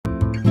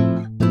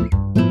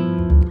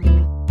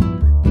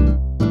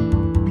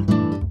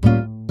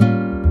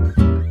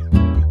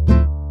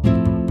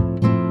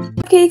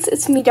cupcakes,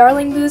 it's me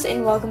Darling Booze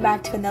and welcome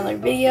back to another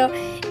video,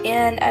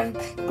 and I'm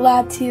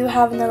glad to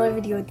have another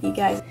video with you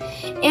guys.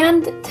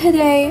 And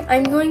today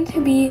I'm going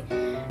to be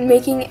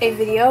making a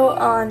video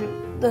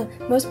on the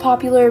most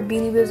popular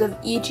Beanie Boos of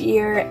each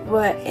year,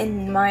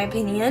 in my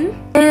opinion.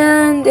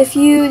 And if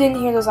you didn't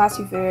hear those last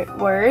few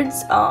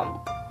words,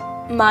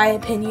 my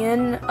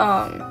opinion,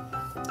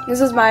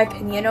 this is my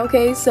opinion,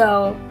 okay?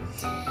 So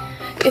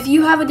if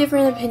you have a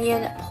different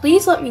opinion,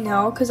 please let me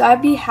know, because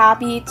I'd be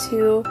happy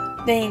to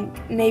think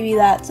maybe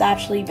that's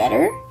actually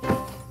better.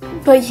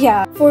 But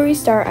yeah, before we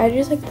start, I'd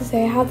just like to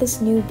say I have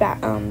this new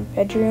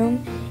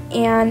bedroom,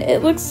 and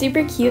it looks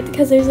super cute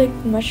because there's like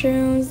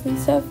mushrooms and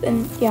stuff,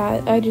 and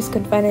yeah, I just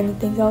couldn't find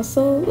anything else,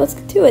 so let's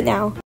get to it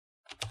now.